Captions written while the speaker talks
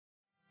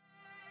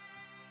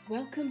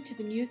Welcome to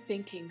the New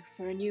Thinking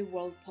for a New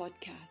World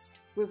podcast,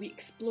 where we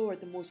explore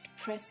the most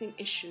pressing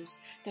issues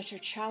that are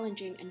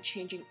challenging and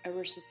changing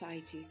our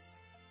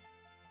societies.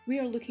 We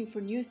are looking for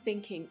new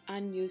thinking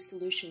and new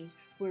solutions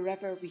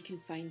wherever we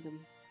can find them.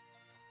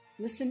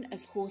 Listen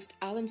as host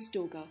Alan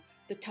Stoga,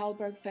 the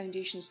Talberg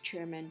Foundation's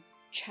chairman,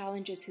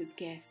 challenges his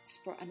guests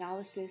for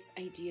analysis,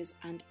 ideas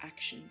and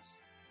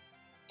actions.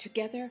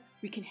 Together,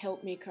 we can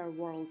help make our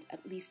world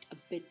at least a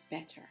bit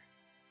better.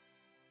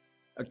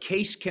 A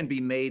case can be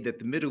made that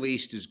the Middle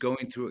East is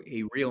going through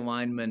a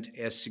realignment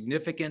as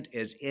significant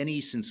as any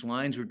since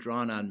lines were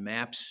drawn on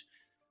maps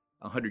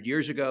 100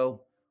 years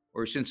ago,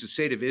 or since the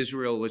State of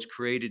Israel was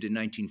created in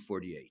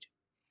 1948.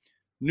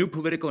 New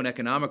political and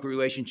economic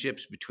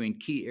relationships between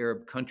key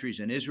Arab countries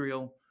and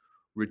Israel,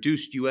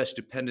 reduced U.S.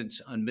 dependence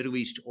on Middle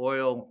East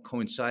oil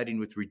coinciding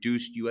with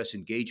reduced U.S.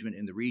 engagement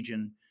in the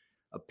region,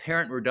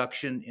 apparent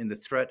reduction in the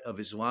threat of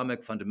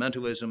Islamic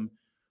fundamentalism,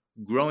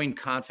 growing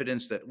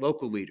confidence that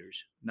local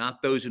leaders,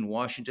 not those in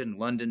Washington,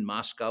 London,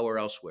 Moscow, or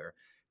elsewhere,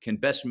 can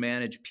best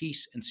manage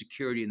peace and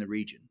security in the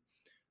region.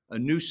 A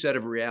new set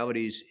of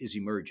realities is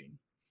emerging.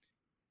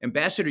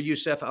 Ambassador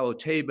Yousef Al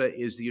Otaiba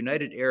is the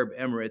United Arab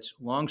Emirates'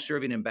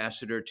 long-serving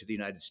ambassador to the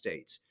United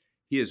States.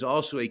 He is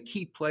also a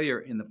key player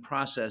in the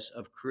process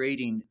of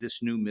creating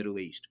this new Middle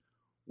East.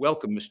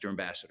 Welcome, Mr.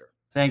 Ambassador.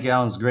 Thank you,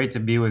 Alan. It's great to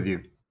be with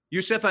you.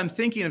 Yousef, I'm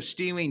thinking of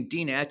stealing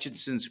Dean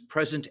Acheson's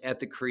Present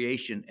at the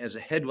Creation as a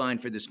headline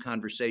for this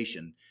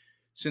conversation,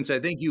 since I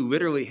think you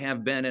literally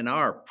have been and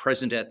are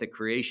present at the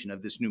creation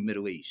of this new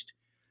Middle East.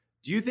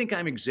 Do you think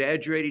I'm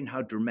exaggerating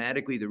how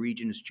dramatically the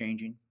region is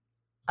changing?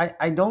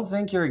 I don't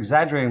think you're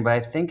exaggerating, but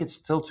I think it's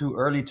still too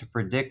early to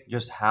predict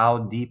just how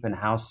deep and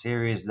how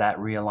serious that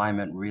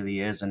realignment really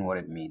is and what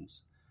it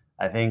means.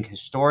 I think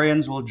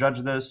historians will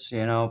judge this,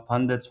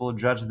 pundits will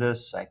judge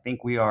this. I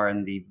think we are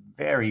in the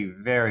very,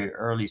 very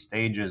early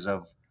stages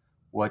of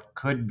what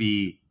could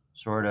be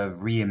sort of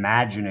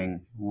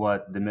reimagining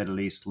what the Middle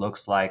East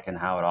looks like and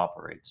how it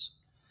operates.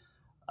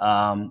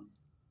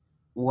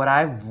 What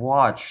I've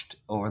watched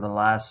over the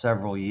last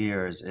several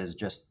years is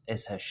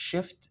a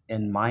shift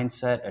in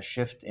mindset, a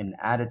shift in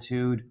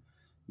attitude.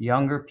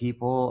 Younger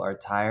people are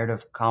tired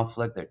of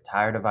conflict. They're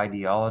tired of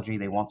ideology.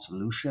 They want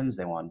solutions.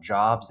 They want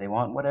jobs. They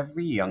want what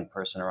every young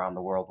person around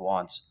the world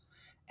wants.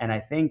 And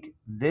I think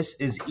this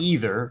is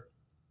either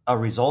a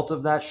result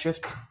of that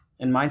shift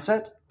in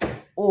mindset,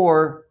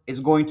 or it's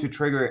going to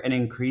trigger an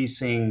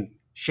increasing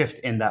shift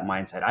in that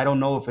mindset. I don't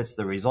know if it's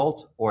the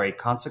result or a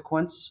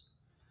consequence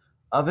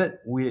of it.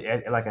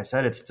 Like I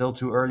said, it's still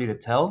too early to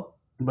tell.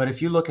 But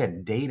if you look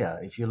at data,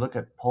 if you look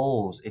at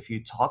polls, if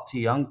you talk to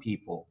young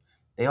people,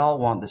 they all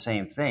want the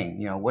same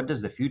thing. What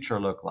does the future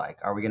look like?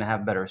 Are we going to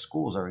have better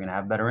schools? Are we going to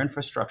have better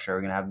infrastructure? Are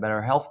we going to have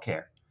better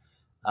healthcare?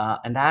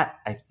 And that,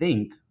 I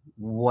think,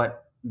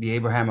 what the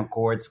Abraham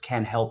Accords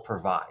can help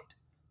provide.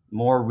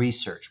 More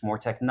research, more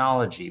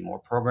technology, more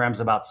programs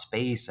about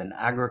space and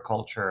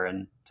agriculture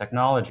and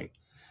technology.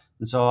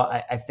 And so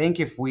I think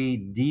if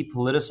we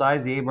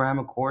depoliticize the Abraham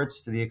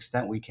Accords to the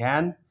extent we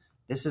can,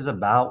 this is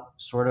about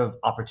sort of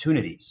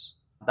opportunities.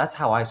 That's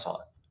how I saw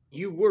it.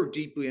 You were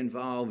deeply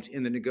involved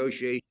in the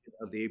negotiation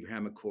of the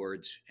Abraham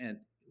Accords, and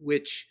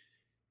which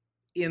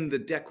in the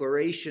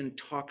declaration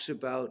talks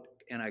about,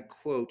 and I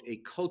quote, a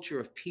culture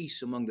of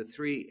peace among the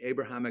three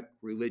Abrahamic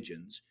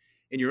religions.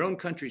 And your own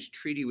country's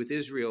treaty with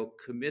Israel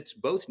commits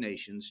both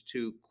nations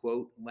to,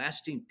 quote,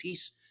 lasting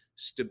peace,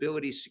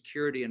 stability,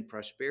 security, and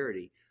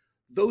prosperity.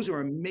 Those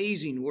are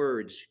amazing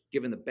words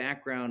given the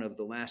background of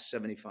the last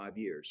 75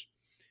 years.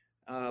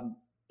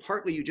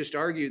 Partly you just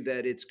argued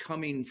that it's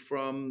coming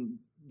from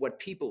what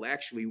people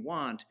actually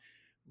want,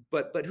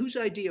 but whose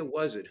idea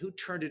was it? Who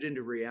turned it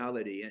into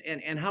reality?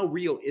 And how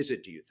real is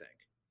it, do you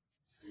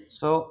think?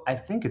 So I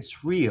think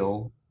it's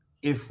real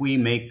if we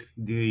make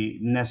the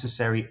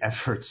necessary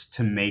efforts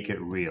to make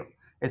it real.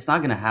 It's not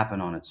going to happen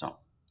on its own,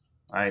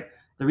 right?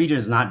 The region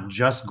is not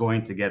just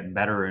going to get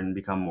better and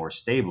become more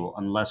stable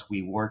unless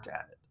we work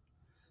at it.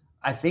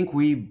 I think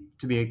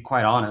to be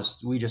quite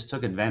honest, we just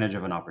took advantage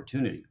of an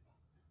opportunity.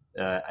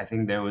 I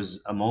think there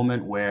was a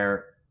moment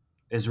where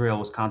Israel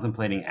was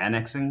contemplating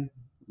annexing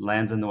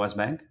lands in the West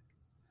Bank.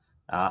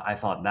 I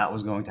thought that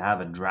was going to have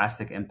a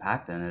drastic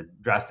impact and a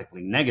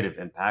drastically negative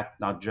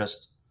impact, not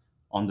just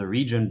on the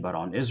region, but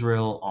on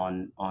Israel,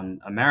 on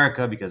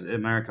America, because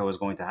America was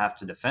going to have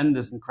to defend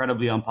this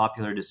incredibly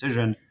unpopular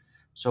decision.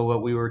 So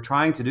what we were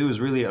trying to do is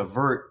really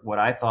avert what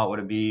I thought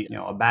would be,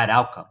 a bad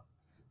outcome.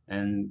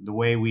 And the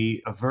way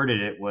we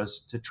averted it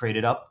was to trade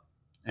it up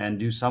and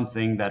do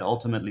something that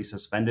ultimately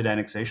suspended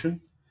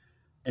annexation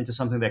into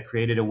something that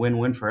created a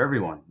win-win for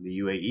everyone, the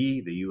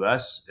UAE, the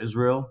US,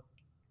 Israel.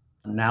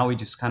 And now we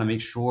just kind of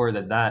make sure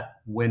that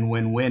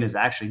win-win-win is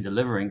actually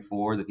delivering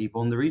for the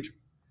people in the region.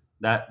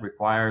 That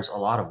requires a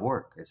lot of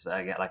work.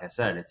 Like I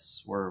said,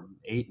 we're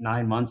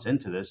 8-9 months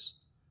into this.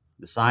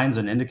 The signs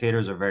and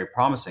indicators are very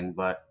promising,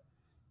 but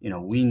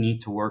we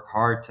need to work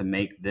hard to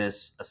make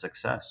this a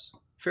success.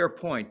 Fair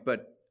point,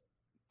 but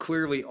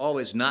clearly all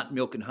is not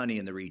milk and honey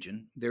in the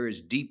region. There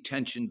is deep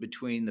tension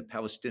between the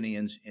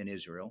Palestinians and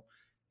Israel.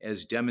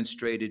 as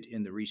demonstrated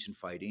in the recent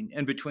fighting,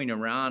 and between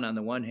Iran on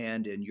the one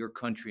hand and your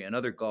country and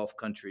other Gulf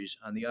countries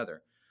on the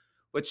other.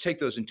 Let's take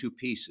those in two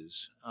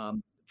pieces.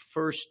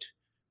 First,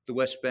 the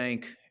West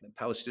Bank, the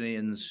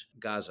Palestinians,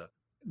 Gaza.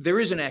 There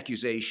is an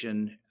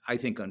accusation, I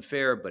think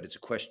unfair, but it's a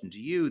question to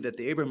you, that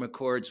the Abraham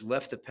Accords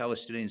left the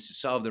Palestinians to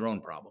solve their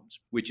own problems,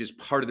 which is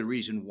part of the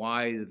reason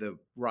why the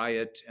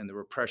riot and the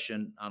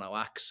repression on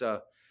Al-Aqsa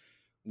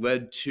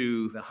led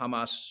to the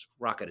Hamas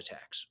rocket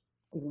attacks.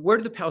 Where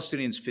do the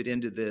Palestinians fit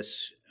into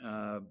this?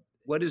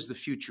 What is the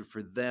future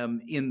for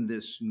them in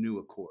this new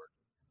accord?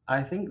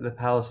 I think the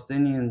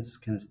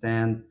Palestinians can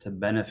stand to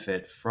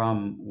benefit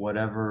from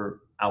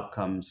whatever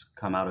outcomes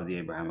come out of the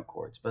Abraham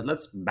Accords. But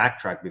let's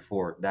backtrack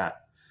before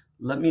that.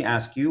 Let me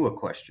ask you a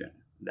question,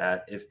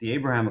 that if the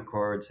Abraham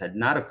Accords had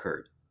not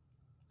occurred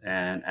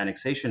and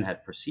annexation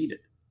had proceeded,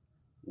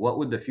 what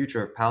would the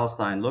future of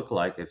Palestine look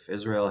like if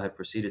Israel had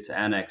proceeded to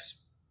annex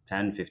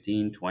 10,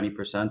 15,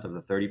 20% of the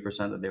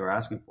 30% that they were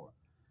asking for?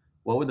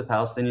 What would the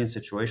Palestinian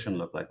situation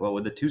look like? What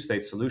would the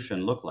two-state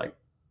solution look like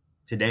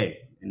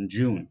today in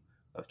June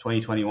of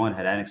 2021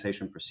 had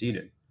annexation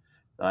proceeded?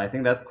 I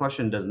think that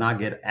question does not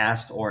get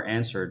asked or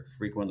answered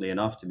frequently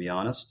enough, to be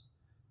honest.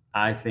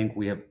 I think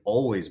we have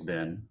always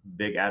been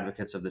big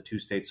advocates of the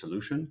two-state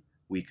solution.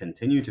 We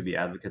continue to be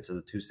advocates of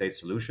the two-state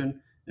solution.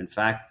 In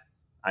fact,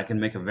 I can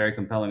make a very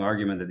compelling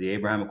argument that the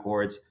Abraham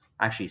Accords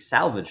actually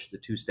salvaged the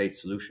two-state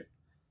solution.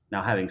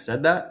 Now, having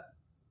said that,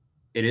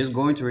 it is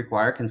going to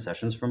require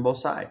concessions from both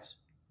sides.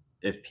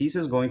 If peace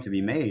is going to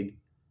be made,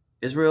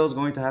 Israel is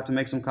going to have to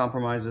make some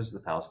compromises. The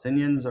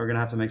Palestinians are going to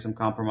have to make some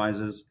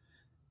compromises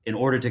in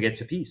order to get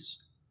to peace.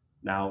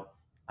 Now,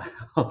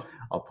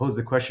 I'll pose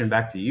the question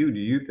back to you. Do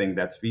you think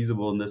that's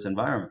feasible in this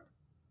environment?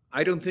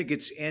 I don't think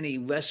it's any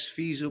less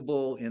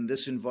feasible in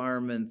this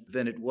environment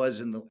than it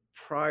was in the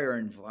prior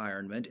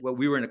environment. Well,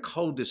 we were in a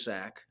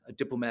cul-de-sac, a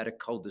diplomatic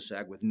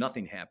cul-de-sac with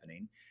nothing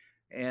happening.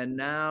 And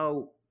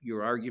now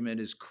your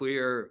argument is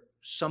clear.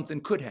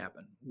 Something could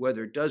happen.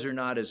 Whether it does or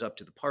not is up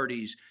to the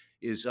parties,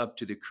 is up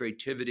to the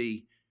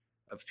creativity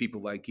of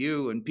people like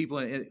you and people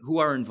who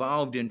are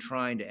involved in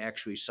trying to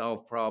actually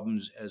solve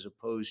problems as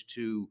opposed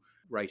to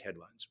write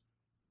headlines.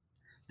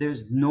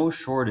 There's no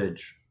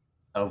shortage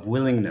of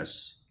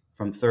willingness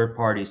from third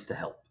parties to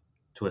help,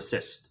 to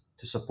assist,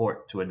 to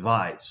support, to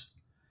advise.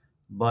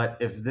 But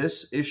if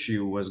this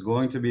issue was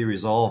going to be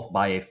resolved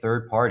by a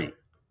third party,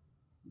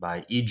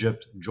 by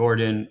Egypt,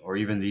 Jordan, or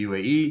even the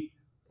UAE,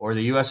 or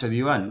the US or the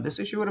UN, this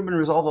issue would have been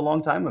resolved a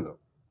long time ago.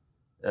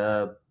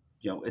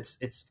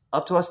 It's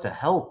up to us to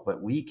help,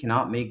 but we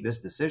cannot make this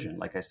decision.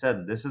 Like I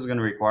said, this is going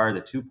to require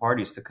the two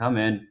parties to come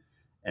in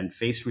and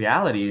face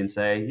reality and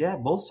say, yeah,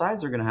 both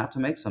sides are going to have to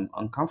make some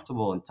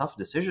uncomfortable and tough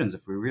decisions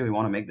if we really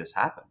want to make this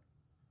happen.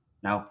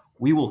 Now,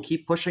 we will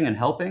keep pushing and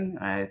helping.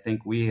 I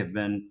think we have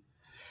been,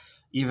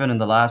 even in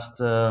the last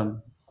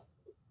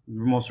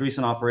most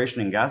recent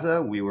operation in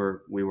Gaza, we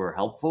were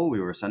helpful.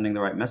 We were sending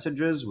the right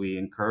messages. We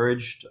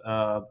encouraged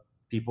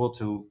people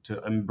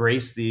to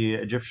embrace the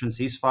Egyptian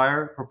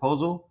ceasefire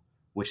proposal,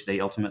 which they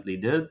ultimately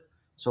did.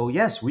 So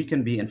yes, we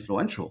can be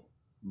influential,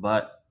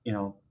 but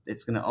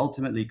it's going to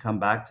ultimately come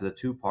back to the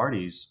two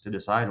parties to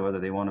decide whether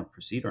they want to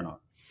proceed or not.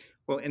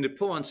 Well, and to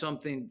pull on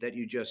something that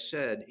you just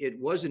said, it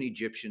was an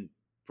Egyptian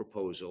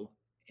proposal,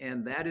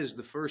 and that is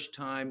the first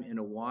time in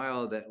a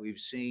while that we've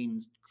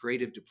seen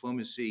creative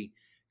diplomacy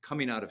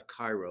coming out of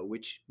Cairo,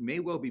 which may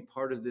well be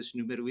part of this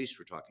new Middle East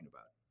we're talking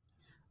about.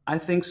 I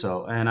think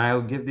so, and I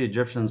will give the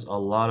Egyptians a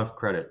lot of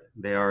credit.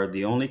 They are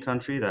the only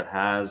country that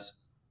has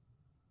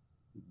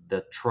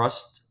the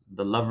trust,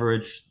 the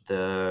leverage,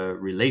 the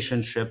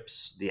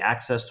relationships, the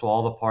access to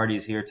all the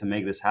parties here to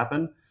make this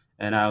happen.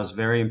 And I was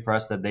very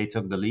impressed that they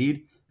took the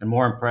lead, and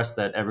more impressed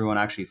that everyone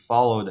actually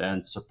followed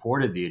and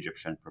supported the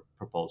Egyptian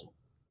proposal.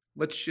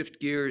 Let's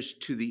shift gears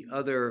to the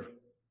other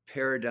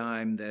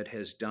paradigm that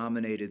has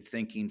dominated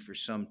thinking for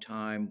some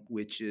time,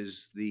 which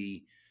is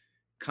the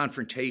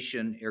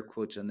confrontation, air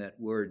quotes on that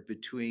word,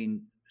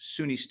 between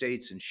Sunni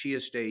states and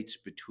Shia states,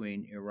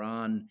 between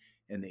Iran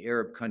and the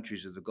Arab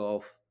countries of the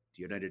Gulf,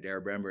 the United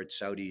Arab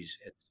Emirates, Saudis,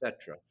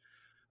 etc.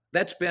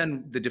 That's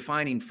been the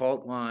defining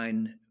fault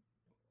line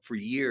for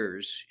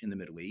years in the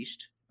Middle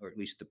East, or at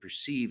least the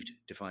perceived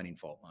defining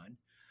fault line.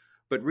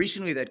 But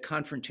recently, that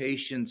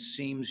confrontation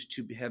seems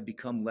to have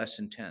become less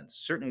intense,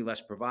 certainly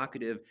less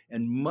provocative,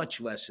 and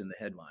much less in the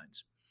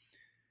headlines.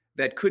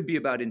 That could be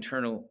about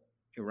internal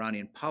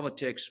Iranian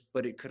politics,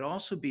 but it could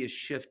also be a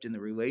shift in the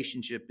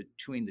relationship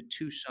between the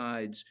two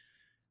sides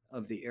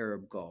of the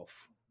Arab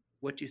Gulf.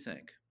 What do you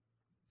think?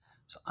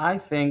 So I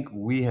think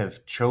we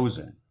have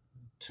chosen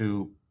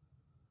to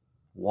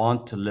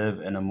want to live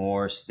in a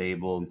more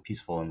stable and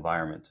peaceful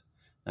environment.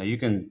 Now, you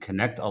can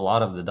connect a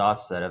lot of the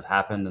dots that have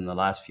happened in the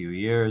last few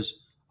years: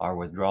 our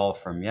withdrawal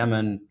from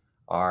Yemen,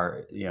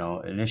 our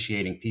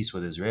initiating peace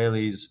with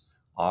Israelis,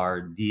 our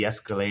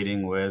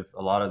de-escalating with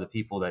a lot of the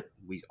people that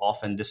we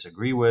often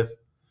disagree with.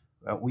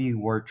 We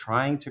were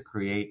trying to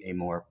create a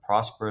more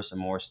prosperous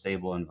and more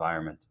stable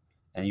environment.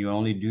 And you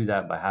only do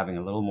that by having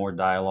a little more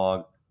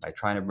dialogue, by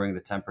trying to bring the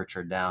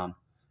temperature down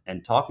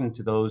and talking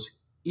to those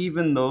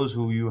even those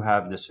who you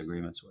have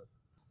disagreements with.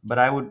 But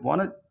I would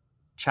want to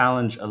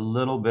challenge a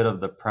little bit of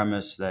the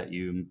premise that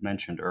you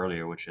mentioned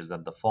earlier, which is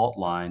that the fault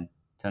line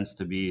tends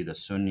to be the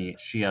Sunni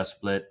Shia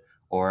split,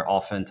 or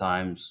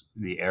oftentimes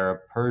the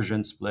Arab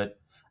Persian split.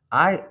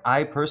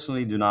 I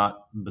personally do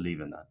not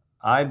believe in that.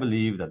 I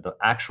believe that the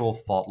actual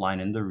fault line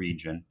in the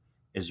region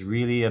is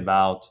really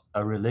about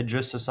a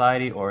religious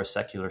society or a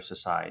secular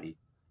society,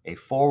 a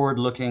forward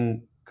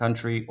looking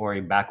country or a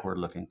backward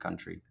looking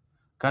country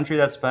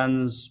that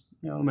spends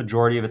the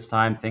majority of its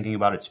time thinking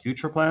about its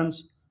future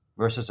plans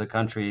versus a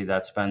country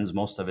that spends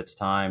most of its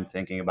time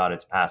thinking about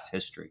its past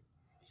history.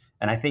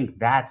 And I think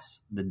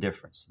that's the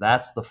difference.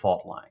 That's the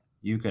fault line.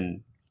 You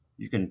can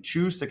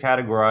choose to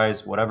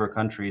categorize whatever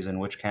countries in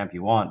which camp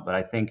you want, but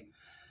I think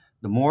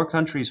the more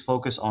countries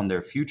focus on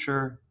their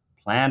future,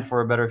 plan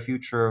for a better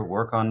future,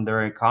 work on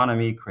their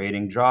economy,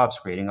 creating jobs,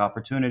 creating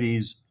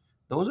opportunities,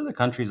 those are the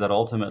countries that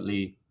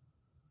ultimately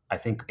I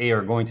think A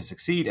are going to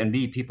succeed, and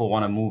B people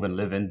want to move and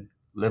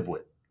live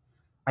with.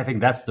 I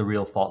think that's the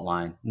real fault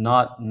line,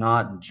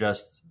 not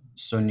just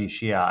Sunni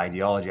Shia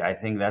ideology. I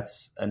think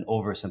that's an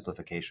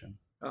oversimplification.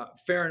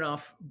 Fair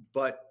enough,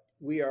 but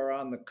we are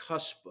on the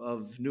cusp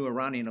of new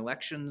Iranian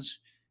elections,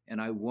 and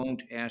I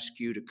won't ask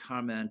you to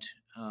comment.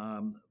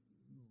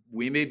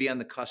 We may be on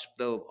the cusp,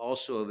 though,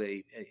 also of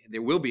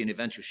there will be an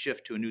eventual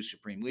shift to a new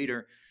supreme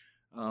leader.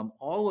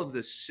 All of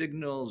the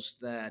signals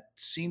that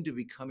seem to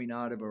be coming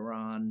out of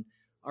Iran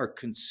are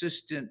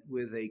consistent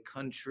with a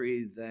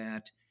country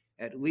that,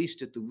 at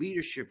least at the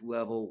leadership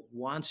level,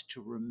 wants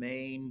to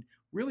remain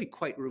really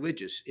quite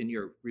religious in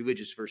your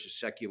religious versus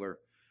secular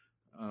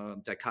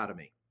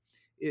dichotomy.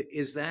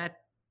 Is that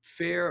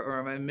fair, or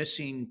am I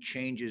missing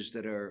changes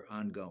that are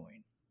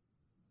ongoing?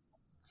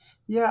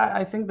 Yeah,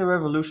 I think the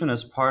revolution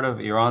is part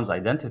of Iran's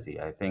identity.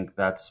 I think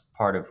that's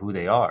part of who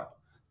they are.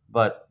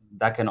 But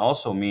that can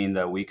also mean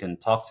that we can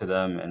talk to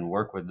them and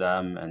work with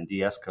them and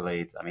de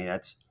escalate. I mean,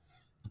 that's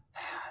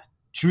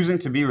choosing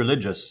to be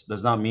religious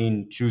does not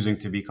mean choosing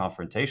to be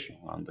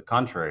confrontational. On the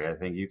contrary, I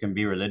think you can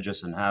be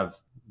religious and have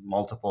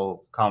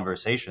multiple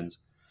conversations.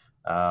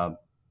 Uh,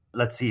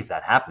 let's see if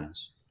that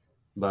happens.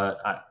 But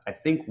I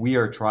think we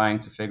are trying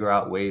to figure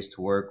out ways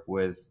to work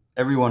with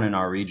everyone in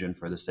our region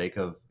for the sake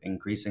of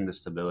increasing the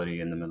stability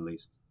in the Middle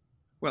East.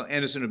 Well,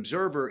 and as an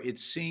observer, it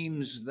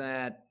seems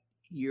that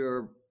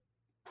you're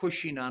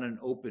pushing on an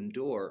open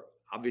door.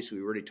 Obviously,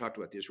 we already talked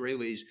about the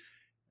Israelis,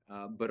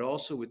 but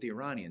also with the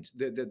Iranians.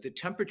 The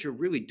temperature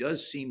really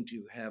does seem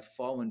to have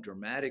fallen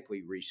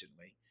dramatically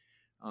recently.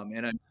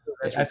 And I'm sure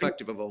that's I think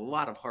reflective of a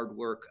lot of hard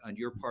work on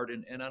your part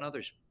and on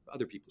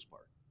other people's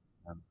part.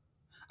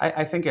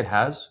 I think it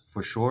has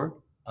for sure.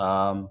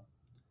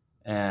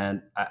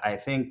 And I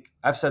think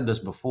I've said this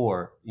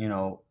before,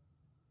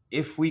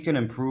 if we can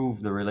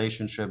improve the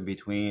relationship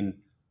between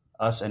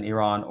us and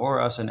Iran or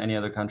us and any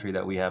other country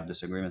that we have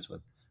disagreements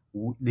with,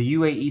 the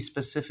UAE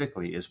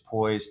specifically is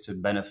poised to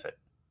benefit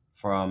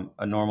from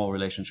a normal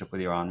relationship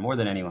with Iran more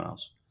than anyone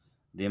else.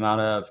 The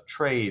amount of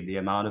trade, the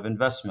amount of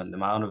investment, the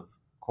amount of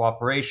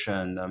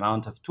cooperation, the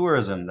amount of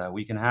tourism that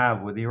we can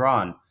have with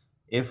Iran,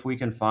 if we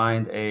can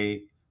find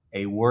a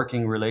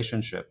working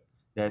relationship,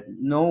 that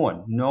no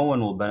one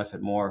will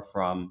benefit more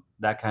from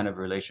that kind of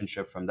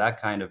relationship, from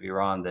that kind of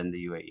Iran than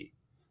the UAE.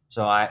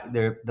 So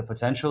the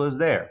potential is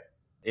there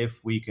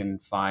if we can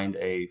find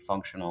a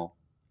functional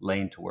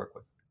lane to work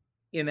with.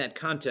 In that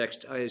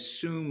context, I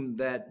assume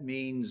that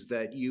means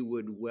that you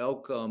would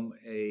welcome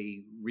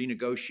a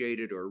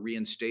renegotiated or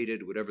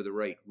reinstated, whatever the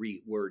right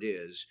word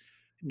is,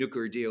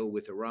 nuclear deal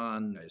with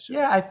Iran, I assume.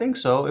 Yeah, I think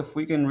so. If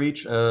we can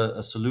reach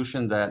a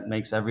solution that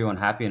makes everyone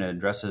happy and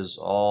addresses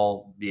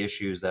all the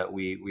issues that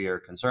we are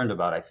concerned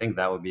about, I think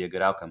that would be a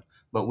good outcome.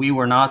 But we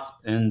were not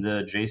in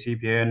the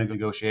JCPOA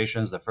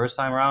negotiations the first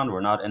time around.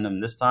 We're not in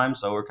them this time.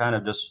 So we're kind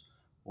of just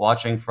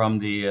watching from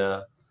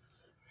the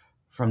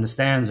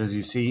stands, as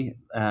you see,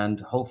 and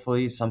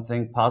hopefully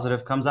something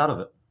positive comes out of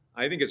it.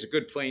 I think it's a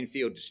good playing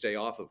field to stay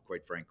off of,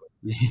 quite frankly.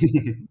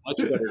 Much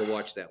better to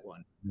watch that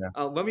one.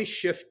 Yeah. Let me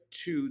shift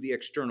to the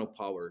external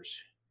powers.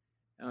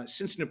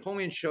 Since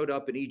Napoleon showed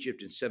up in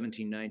Egypt in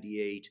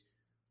 1798,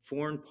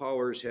 foreign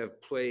powers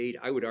have played,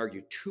 I would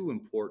argue, too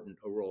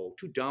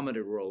dominant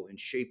a role in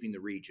shaping the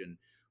region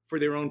for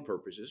their own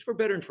purposes, for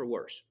better and for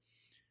worse.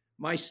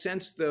 My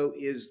sense, though,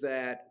 is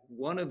that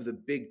one of the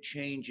big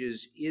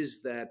changes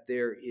is that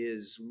there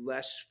is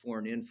less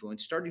foreign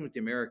influence, starting with the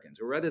Americans,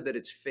 or rather that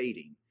it's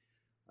fading.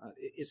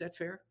 Is that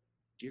fair?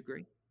 Do you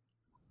agree?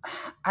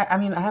 I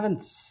mean,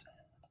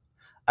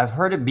 I've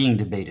heard it being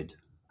debated.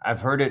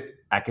 I've heard it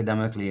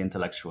academically,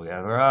 intellectually.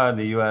 I've heard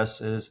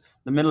the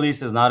Middle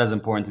East is not as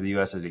important to the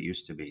US as it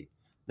used to be.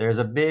 There's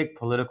a big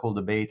political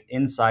debate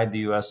inside the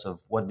US of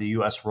what the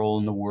US role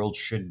in the world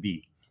should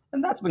be.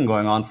 And that's been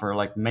going on for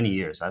like many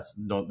years. That's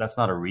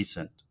not a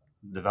recent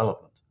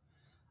development.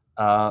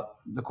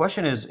 The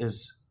question is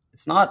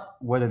it's not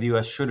whether the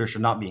US should or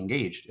should not be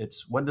engaged.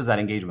 It's what does that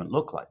engagement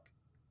look like?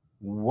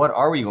 What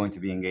are we going to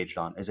be engaged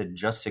on? Is it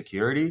just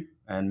security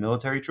and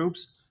military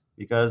troops?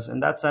 Because in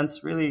that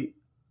sense, really,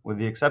 with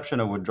the exception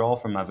of withdrawal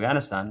from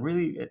Afghanistan,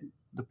 really,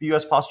 the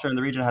US posture in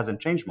the region hasn't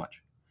changed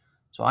much.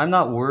 So I'm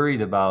not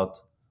worried about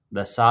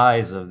the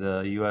size of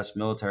the US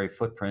military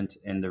footprint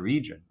in the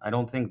region. I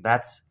don't think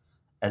that's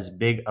as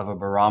big of a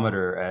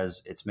barometer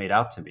as it's made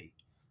out to be.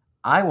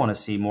 I want to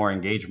see more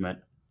engagement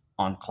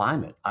on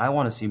climate. I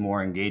want to see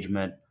more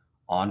engagement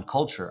on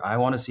culture. I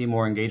want to see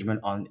more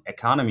engagement on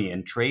economy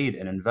and trade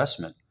and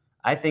investment.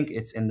 I think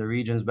it's in the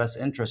region's best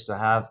interest to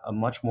have a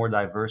much more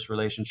diverse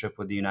relationship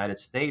with the United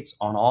States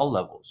on all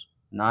levels,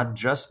 not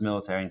just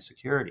military and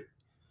security.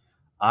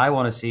 I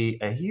want to see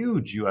a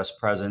huge US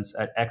presence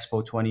at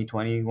Expo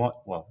 2021.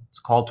 Well, it's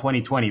called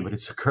 2020, but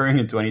it's occurring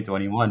in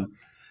 2021,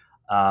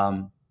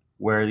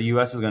 where the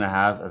US is going to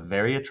have a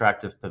very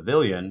attractive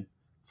pavilion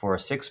for a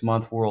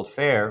 6-month World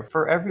Fair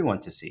for everyone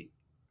to see.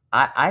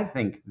 I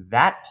think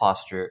that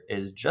posture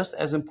is just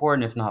as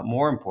important, if not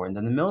more important,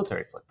 than the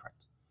military footprint.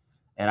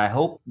 And I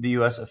hope the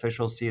US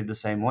officials see it the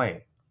same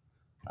way.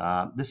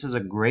 This is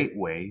a great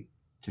way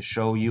to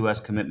show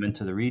US commitment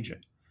to the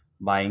region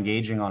by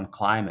engaging on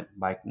climate,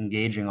 by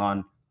engaging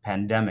on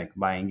pandemic,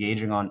 by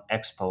engaging on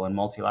Expo and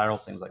multilateral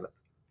things like that.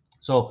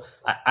 So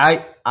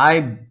I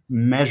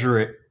measure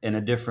it in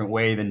a different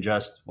way than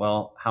just,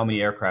 well, how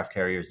many aircraft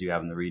carriers do you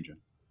have in the region?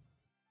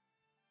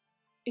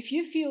 If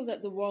you feel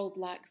that the world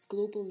lacks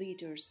global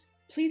leaders,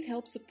 please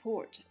help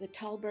support the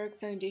Talberg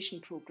Foundation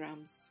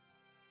programs.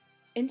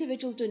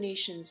 Individual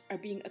donations are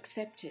being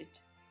accepted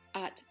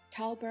at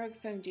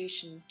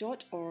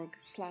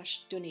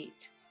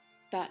talbergfoundation.org/donate.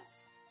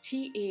 That's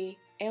TALLBERG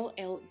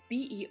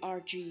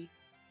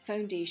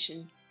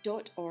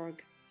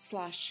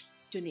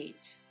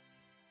foundation.org/donate.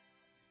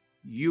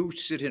 You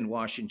sit in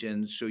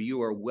Washington, so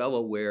you are well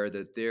aware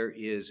that there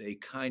is a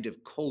kind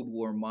of Cold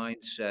War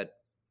mindset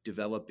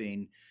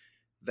developing,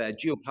 that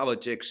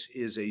geopolitics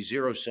is a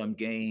zero-sum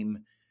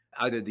game.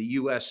 Either the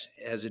US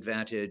has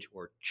advantage,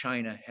 or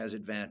China has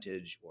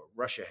advantage, or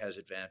Russia has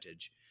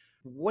advantage.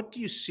 What do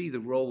you see the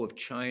role of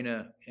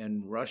China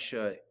and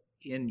Russia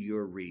in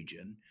your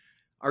region?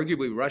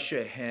 Arguably,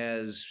 Russia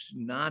has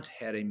not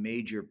had a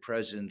major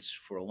presence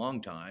for a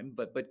long time,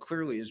 but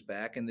clearly is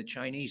back, and the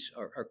Chinese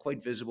are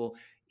quite visible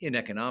in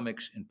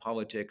economics, in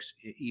politics,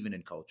 even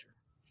in culture.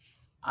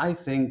 I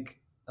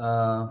think,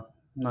 I'm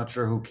not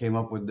sure who came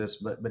up with this,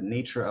 but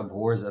nature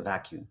abhors a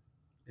vacuum.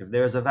 If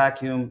there's a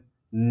vacuum,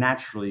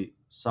 naturally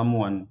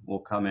someone will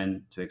come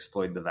in to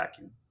exploit the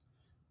vacuum.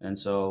 And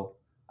so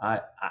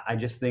I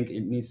just think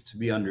it needs to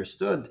be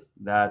understood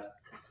that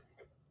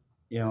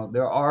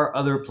there are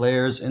other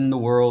players in the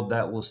world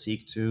that will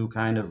seek to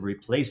kind of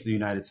replace the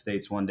United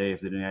States one day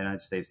if the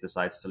United States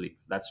decides to leave.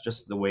 That's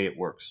just the way it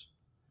works.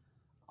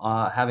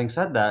 Having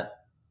said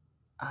that,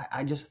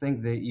 I just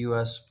think the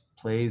U.S.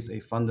 plays a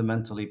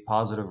fundamentally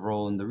positive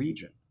role in the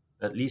region,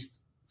 at least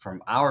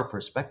from our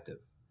perspective.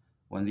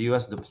 When the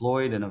U.S.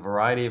 deployed in a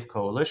variety of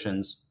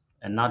coalitions,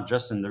 and not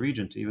just in the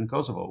region, to even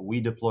Kosovo, we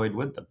deployed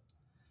with them.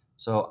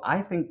 So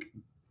I think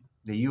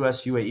the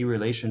U.S.-UAE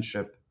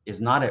relationship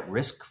is not at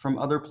risk from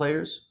other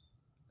players,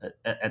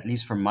 at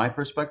least from my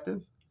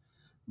perspective.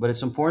 But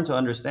it's important to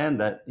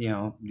understand that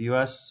the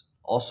U.S.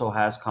 also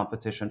has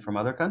competition from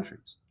other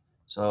countries.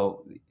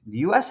 So the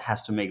U.S.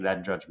 has to make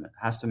that judgment,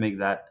 has to make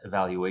that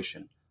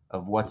evaluation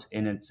of what's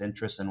in its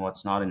interest and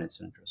what's not in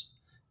its interest.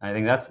 And I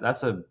think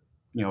that's a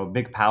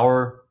big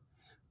power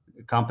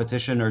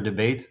competition or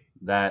debate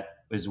that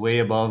is way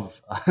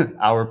above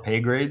our pay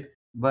grade.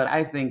 But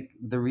I think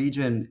the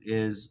region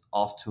is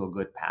off to a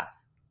good path.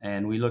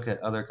 And we look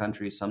at other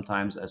countries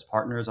sometimes as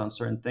partners on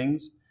certain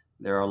things.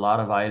 There are a lot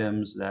of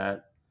items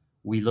that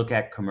we look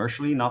at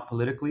commercially, not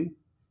politically.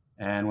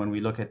 And when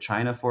we look at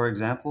China, for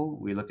example,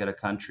 we look at a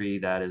country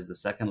that is the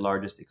second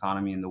largest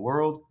economy in the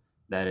world,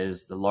 that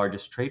is the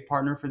largest trade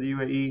partner for the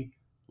UAE,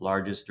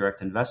 largest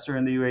direct investor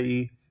in the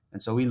UAE.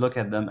 And so we look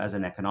at them as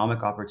an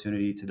economic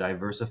opportunity to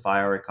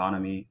diversify our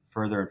economy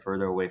further and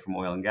further away from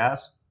oil and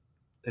gas.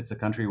 It's a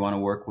country we want to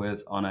work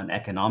with on an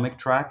economic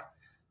track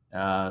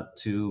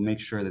to make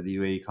sure that the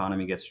UAE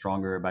economy gets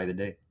stronger by the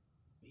day.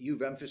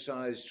 You've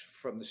emphasized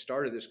from the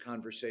start of this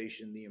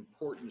conversation the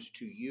importance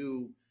to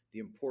you, the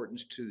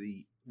importance to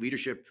the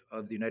leadership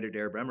of the United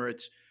Arab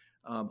Emirates,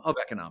 of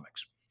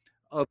economics,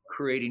 of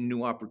creating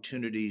new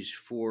opportunities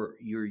for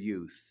your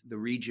youth. The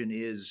region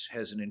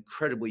has an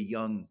incredibly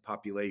young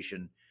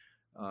population.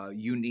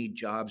 You need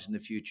jobs in the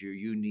future.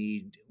 You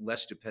need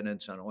less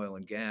dependence on oil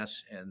and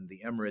gas, and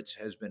the Emirates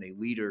has been a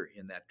leader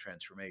in that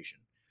transformation.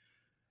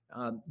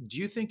 Do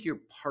you think your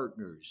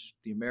partners,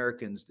 the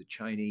Americans, the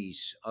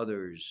Chinese,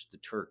 others, the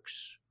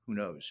Turks, who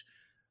knows,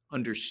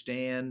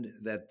 understand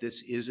that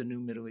this is a new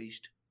Middle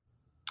East?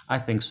 I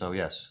think so,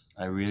 yes.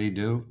 I really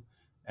do.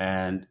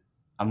 And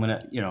I'm going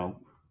to,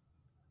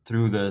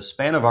 through the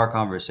span of our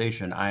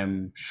conversation,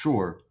 I'm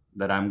sure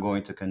that I'm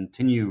going to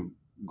continue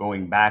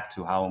going back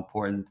to how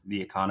important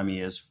the economy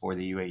is for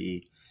the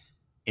UAE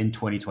in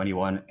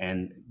 2021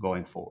 and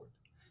going forward.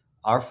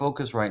 Our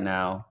focus right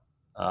now,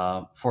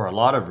 for a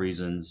lot of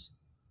reasons,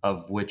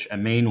 of which a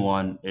main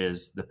one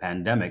is the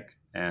pandemic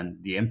and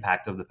the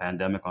impact of the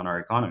pandemic on our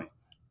economy,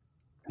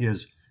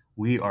 is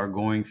we are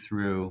going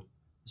through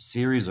a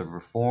series of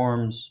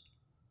reforms,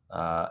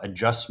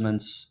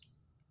 adjustments,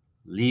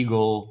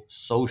 legal,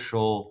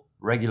 social,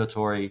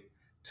 regulatory,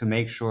 to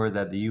make sure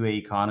that the UAE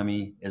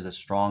economy is as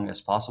strong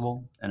as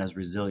possible and as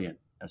resilient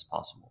as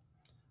possible.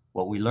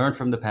 What we learned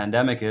from the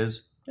pandemic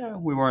is,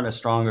 we weren't as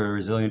strong or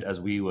resilient as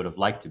we would have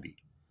liked to be.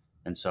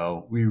 And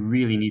so we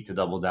really need to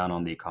double down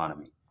on the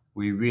economy.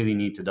 We really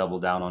need to double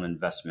down on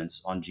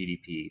investments, on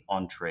GDP,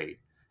 on trade.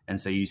 And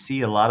so you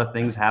see a lot of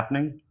things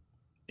happening.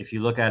 If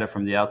you look at it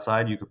from the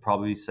outside, you could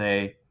probably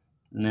say,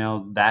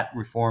 that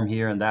reform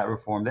here and that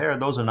reform there,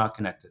 those are not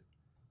connected.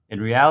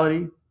 In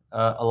reality,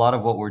 a lot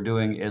of what we're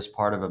doing is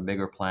part of a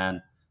bigger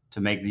plan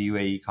to make the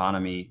UAE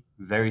economy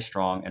very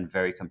strong and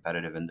very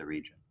competitive in the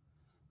region.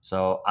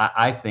 So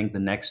I think the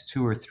next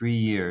 2 or 3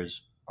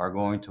 years are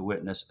going to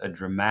witness a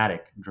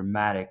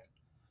dramatic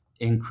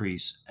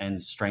increase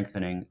and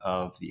strengthening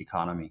of the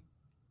economy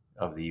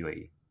of the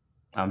UAE.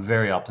 I'm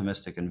very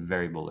optimistic and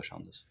very bullish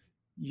on this.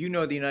 You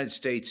know the United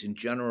States in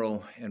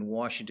general and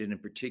Washington in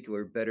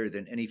particular better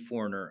than any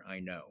foreigner I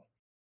know.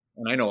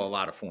 And I know a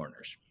lot of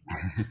foreigners.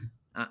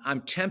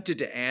 I'm tempted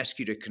to ask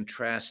you to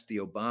contrast the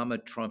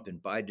Obama, Trump, and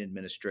Biden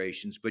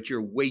administrations, but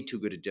you're way too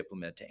good a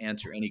diplomat to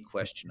answer any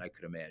question I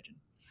could imagine.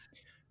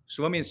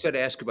 So let me instead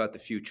ask about the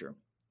future.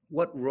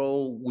 What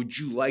role would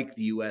you like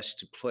the U.S.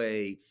 to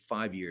play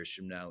 5 years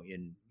from now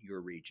in your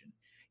region?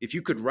 If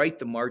you could write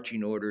the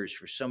marching orders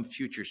for some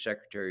future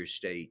Secretary of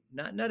State,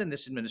 not in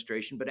this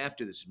administration, but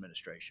after this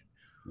administration,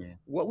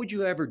 what would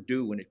you ever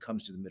do when it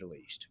comes to the Middle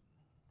East?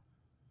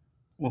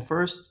 Well,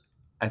 first,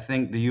 I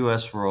think the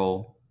U.S.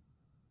 role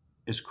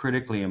is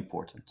critically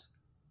important.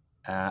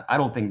 I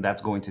don't think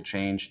that's going to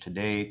change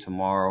today,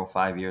 tomorrow,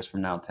 5 years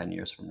from now, 10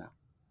 years from now.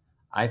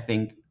 I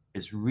think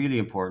it's really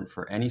important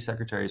for any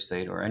Secretary of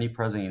State or any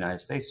President of the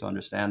United States to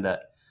understand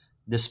that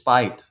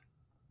despite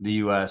the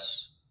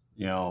U.S.,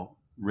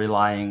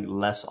 relying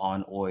less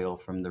on oil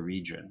from the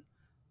region,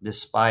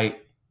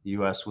 despite the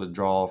U.S.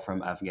 withdrawal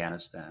from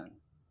Afghanistan,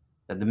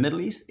 that the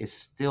Middle East is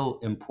still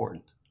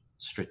important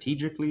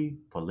strategically,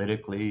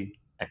 politically,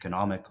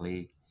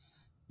 economically.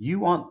 You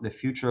want the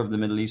future of the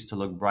Middle East to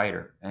look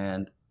brighter,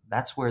 and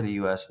that's where the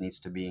U.S. needs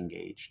to be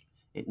engaged.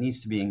 It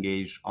needs to be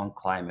engaged on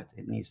climate.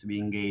 It needs to be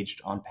engaged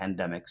on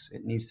pandemics.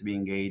 It needs to be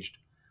engaged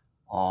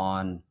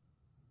on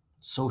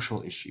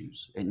social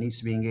issues. It needs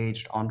to be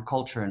engaged on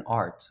culture and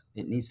art.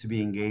 It needs to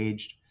be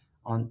engaged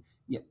on,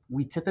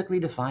 we typically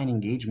define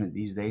engagement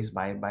these days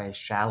by a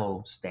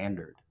shallow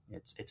standard.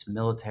 It's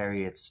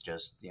military. It's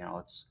just,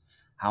 it's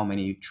how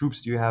many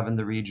troops do you have in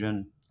the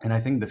region? And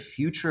I think the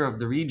future of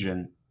the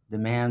region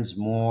demands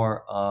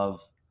more of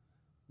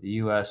the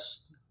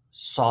U.S.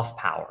 soft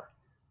power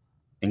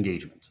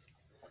engagement.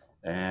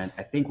 And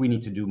I think we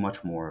need to do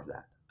much more of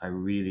that. I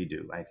really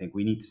do. I think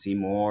we need to see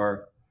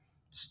more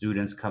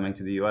students coming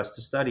to the U.S.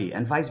 to study,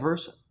 and vice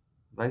versa.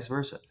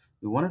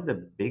 One of the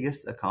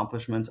biggest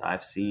accomplishments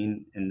I've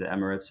seen in the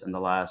Emirates in the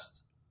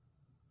last,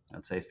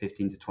 I'd say,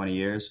 15 to 20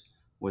 years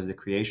was the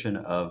creation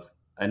of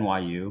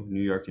NYU,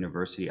 New York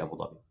University, Abu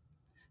Dhabi.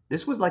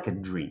 This was like a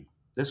dream.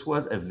 This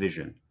was a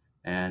vision.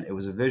 And it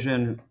was a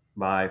vision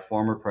by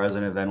former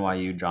president of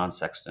NYU, John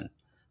Sexton,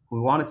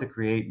 who wanted to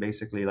create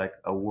basically like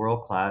a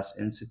world-class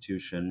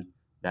institution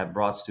that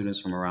brought students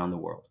from around the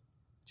world,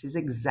 which is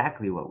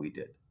exactly what we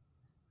did.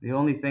 The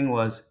only thing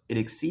was it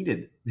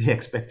exceeded the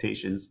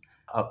expectations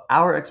of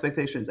our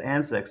expectations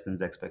and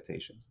Sexton's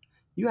expectations.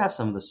 You have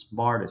some of the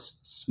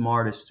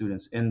smartest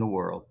students in the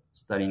world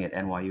studying at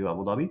NYU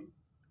Abu Dhabi.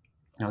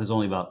 Now there's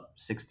only about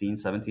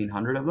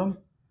 1,700 of them.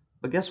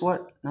 But guess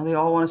what? Now they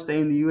all want to stay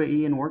in the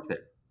UAE and work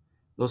there.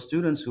 Those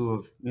students who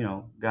have,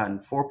 gotten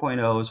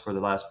 4.0s for the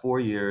last 4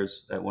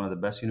 years at one of the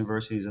best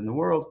universities in the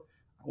world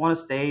want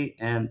to stay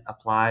and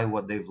apply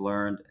what they've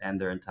learned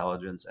and their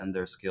intelligence and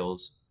their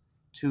skills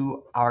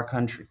to our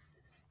country.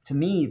 To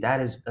me, that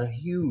is a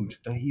huge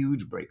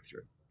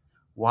breakthrough.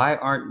 Why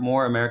aren't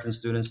more American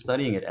students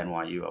studying at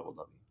NYU Abu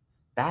Dhabi?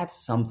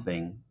 That's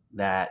something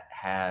that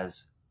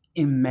has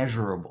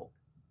immeasurable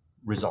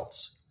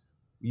results.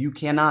 You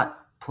cannot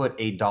put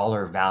a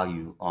dollar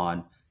value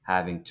on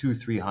having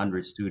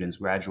 200-300 students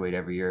graduate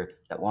every year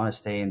that want to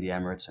stay in the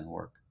Emirates and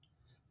work.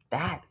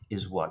 That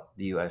is what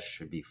the U.S.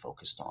 should be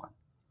focused on.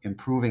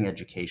 Improving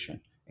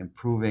education,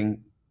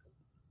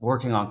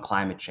 working on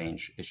climate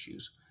change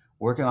issues,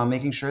 working on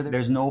making sure that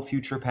there's no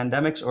future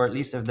pandemics, or at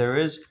least if there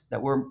is,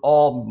 that we're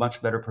all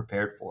much better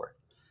prepared for it.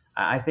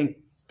 I think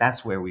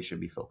that's where we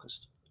should be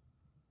focused.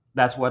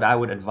 That's what I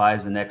would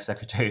advise the next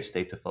Secretary of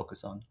State to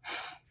focus on.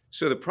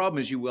 So the problem,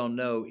 as you well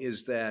know,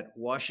 is that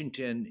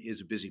Washington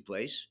is a busy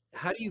place.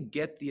 How do you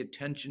get the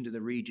attention to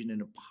the region in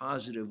a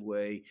positive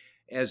way,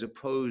 as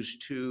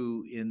opposed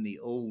to in the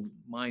old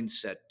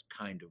mindset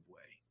kind of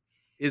way?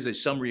 Is a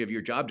summary of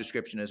your job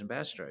description as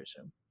ambassador, I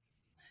assume.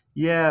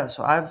 Yeah,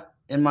 so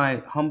in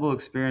my humble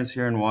experience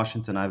here in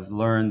Washington, I've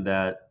learned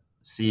that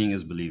seeing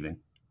is believing.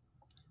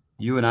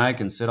 You and I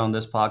can sit on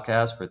this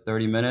podcast for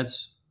 30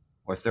 minutes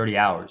or 30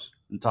 hours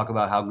and talk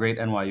about how great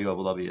NYU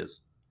Abu Dhabi is.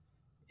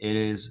 It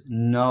is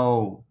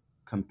no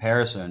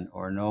comparison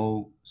or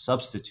no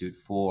substitute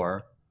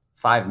for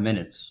 5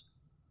 minutes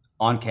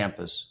on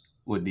campus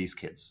with these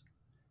kids.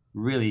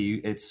 Really,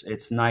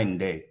 it's night and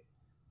day.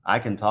 I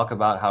can talk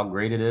about how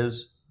great it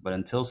is, but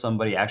until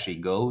somebody actually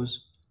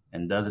goes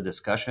and does a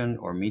discussion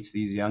or meets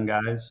these young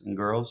guys and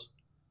girls,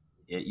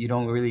 you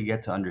don't really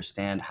get to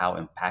understand how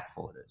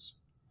impactful it is.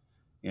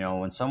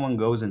 When someone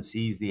goes and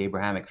sees the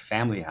Abrahamic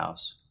family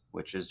house,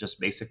 which is just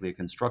basically a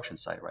construction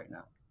site right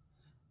now,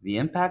 the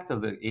impact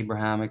of the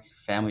Abrahamic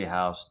family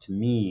house to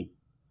me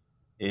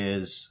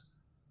is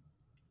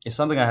is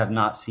something I have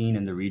not seen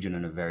in the region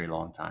in a very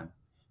long time.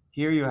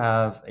 Here you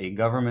have a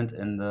government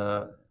in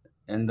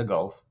the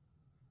Gulf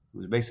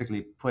who's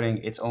basically putting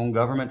its own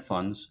government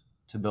funds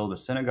to build a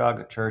synagogue,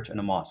 a church, and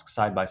a mosque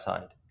side by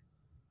side.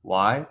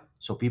 Why?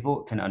 So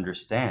people can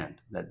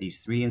understand that these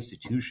three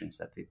institutions,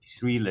 that these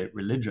three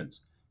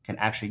religions can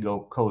actually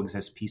go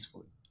coexist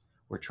peacefully.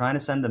 We're trying to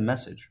send a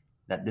message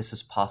that this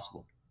is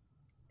possible,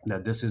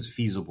 that this is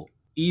feasible,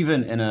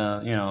 even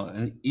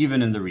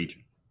even in the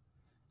region.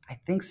 I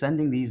think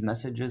sending these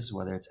messages,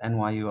 whether it's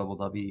NYU Abu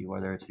Dhabi,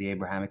 whether it's the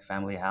Abrahamic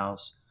Family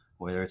House,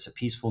 whether it's a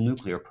peaceful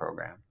nuclear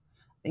program,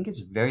 I think it's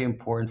very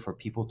important for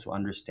people to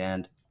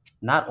understand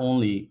not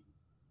only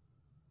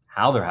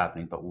how they're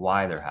happening, but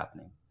why they're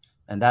happening.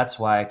 And that's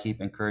why I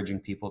keep encouraging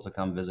people to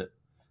come visit.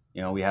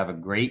 We have a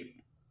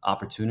great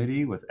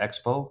opportunity with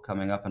Expo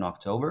coming up in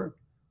October.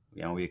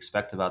 We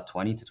expect about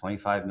 20 to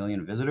 25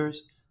 million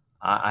visitors.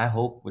 I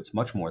hope it's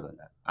much more than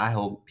that. I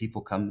hope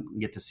people come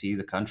get to see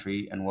the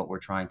country and what we're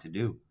trying to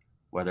do,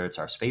 whether it's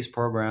our space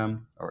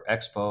program or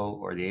Expo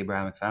or the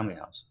Abrahamic Family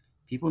House.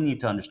 People need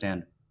to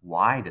understand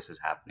why this is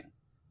happening.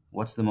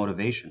 What's the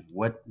motivation?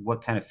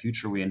 What kind of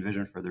future we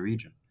envision for the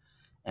region?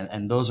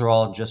 And those are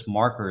all just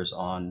markers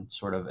on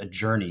sort of a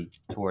journey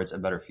towards a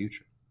better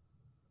future.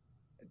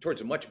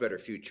 Towards a much better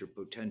future,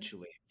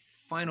 potentially.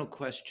 Final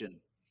question.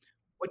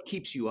 What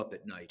keeps you up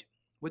at night?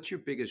 What's your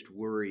biggest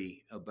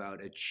worry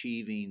about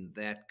achieving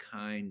that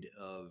kind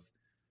of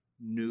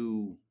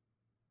new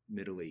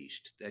Middle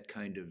East, that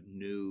kind of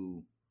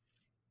new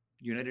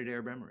United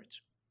Arab Emirates?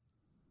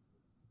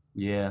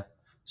 Yeah.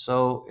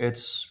 So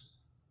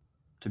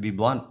to be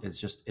blunt,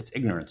 it's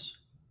ignorance.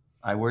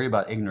 I worry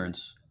about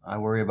ignorance. I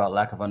worry about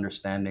lack of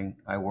understanding.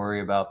 I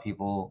worry about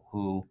people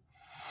who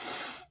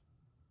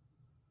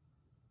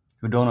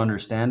don't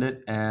understand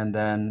it and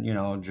then,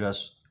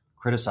 just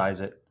criticize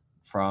it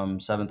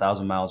from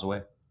 7,000 miles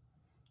away.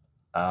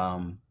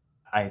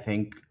 I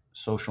think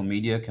social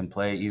media can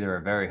play either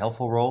a very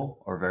helpful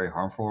role or a very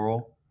harmful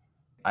role.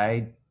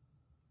 I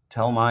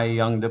tell my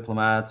young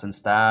diplomats and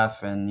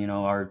staff and,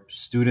 our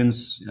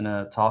students in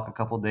a talk a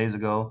couple of days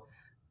ago,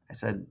 I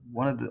said,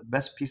 one of the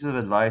best pieces of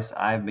advice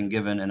I've been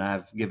given and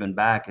I've given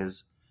back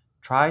is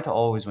try to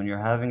always, when you're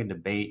having a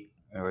debate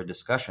or a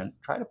discussion,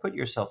 try to put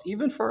yourself,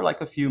 even for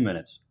like a few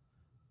minutes,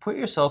 put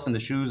yourself in the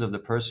shoes of the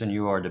person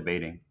you are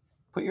debating.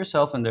 Put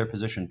yourself in their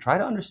position. Try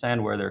to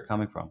understand where they're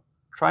coming from.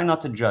 Try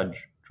not to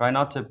judge. Try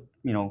not to,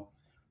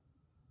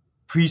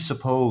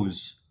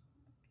 presuppose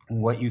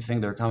what you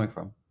think they're coming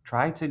from.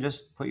 Try to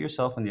just put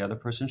yourself in the other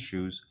person's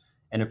shoes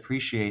and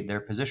appreciate their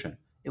position.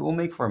 It will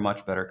make for a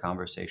much better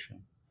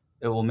conversation.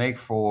 It will make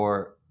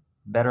for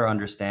better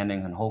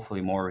understanding and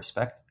hopefully more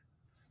respect.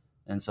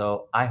 And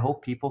so I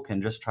hope people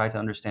can just try to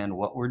understand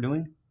what we're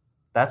doing.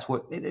 That's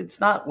it's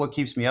not what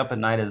keeps me up at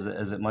night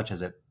as much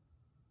as it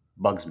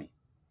bugs me.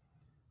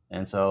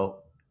 And so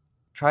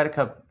try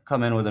to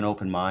come in with an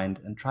open mind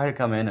and try to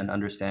come in and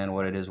understand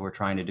what it is we're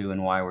trying to do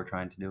and why we're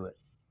trying to do it.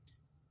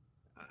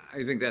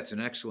 I think that's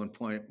an excellent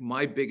point.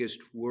 My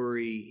biggest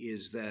worry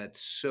is that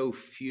so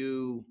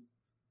few,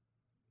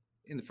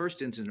 in the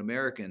first instance,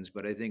 Americans,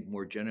 but I think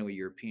more generally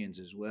Europeans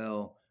as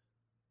well,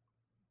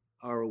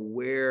 are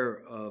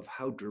aware of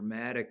how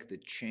dramatic the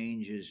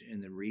changes in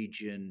the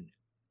region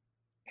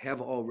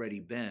have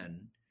already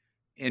been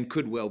and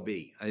could well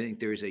be. I think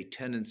there is a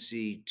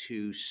tendency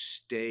to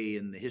stay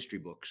in the history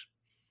books,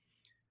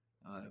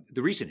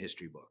 the recent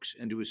history books,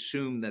 and to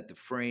assume that the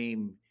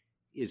frame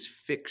is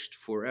fixed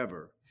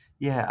forever.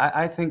 Yeah,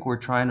 I think we're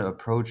trying to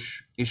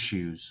approach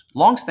issues,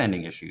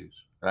 longstanding issues,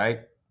 right,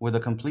 with a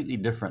completely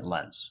different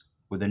lens,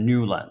 with a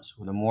new lens,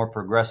 with a more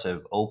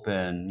progressive,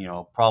 open,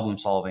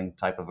 problem-solving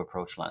type of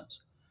approach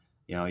lens.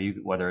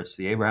 Whether it's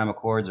the Abraham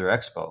Accords or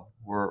Expo,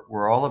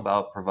 we're all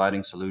about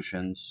providing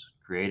solutions,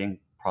 creating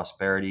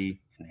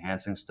prosperity,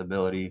 enhancing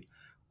stability.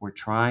 We're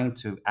trying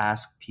to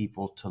ask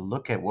people to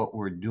look at what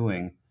we're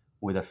doing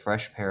with a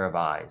fresh pair of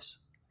eyes.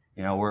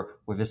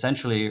 We've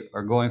essentially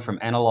are going from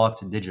analog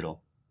to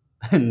digital.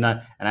 And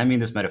I mean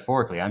this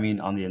metaphorically, I mean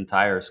on the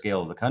entire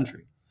scale of the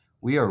country.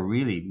 We are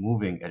really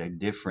moving at a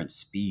different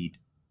speed,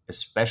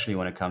 especially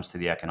when it comes to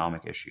the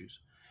economic issues.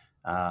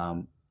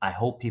 I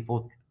hope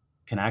people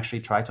can actually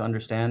try to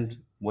understand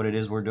what it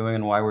is we're doing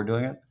and why we're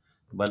doing it.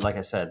 But like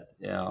I said,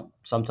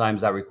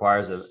 sometimes that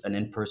requires an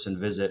in-person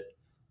visit,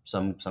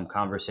 some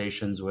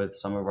conversations with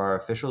some of our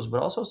officials,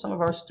 but also some of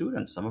our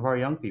students, some of our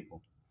young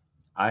people.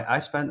 I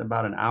spent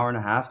about an hour and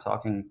a half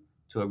talking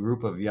to a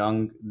group of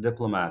young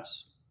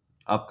diplomats,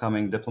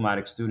 upcoming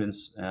diplomatic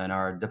students in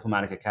our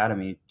diplomatic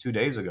academy 2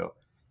 days ago.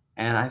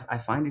 And I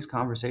find these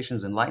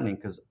conversations enlightening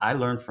because I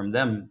learn from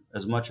them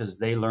as much as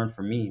they learn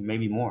from me,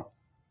 maybe more.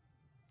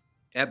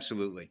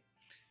 Absolutely.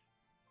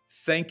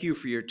 Thank you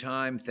for your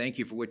time. Thank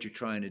you for what you're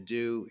trying to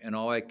do. And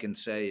all I can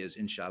say is,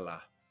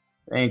 inshallah.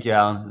 Thank you,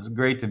 Alan. It's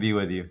great to be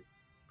with you.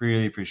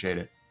 Really appreciate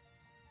it.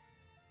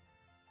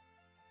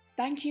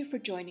 Thank you for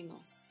joining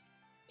us.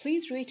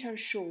 Please rate our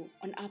show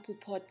on Apple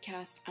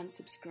Podcast and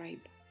subscribe.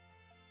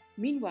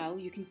 Meanwhile,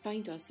 you can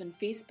find us on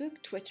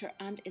Facebook, Twitter,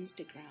 and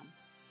Instagram.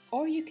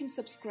 Or you can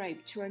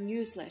subscribe to our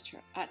newsletter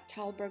at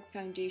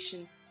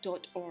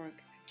talbergfoundation.org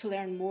to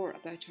learn more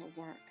about our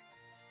work.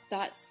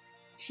 That's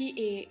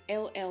TALLBERG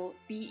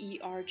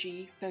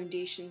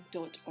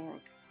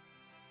foundation.org.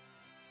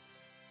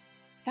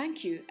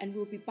 Thank you, and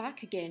we'll be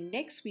back again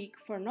next week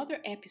for another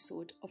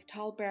episode of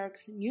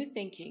Talberg's New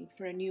Thinking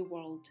for a New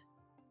World.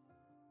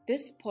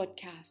 This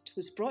podcast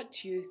was brought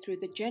to you through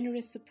the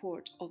generous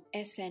support of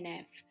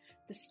SNF,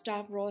 the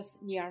Stavros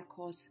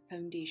Niarchos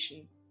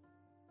Foundation.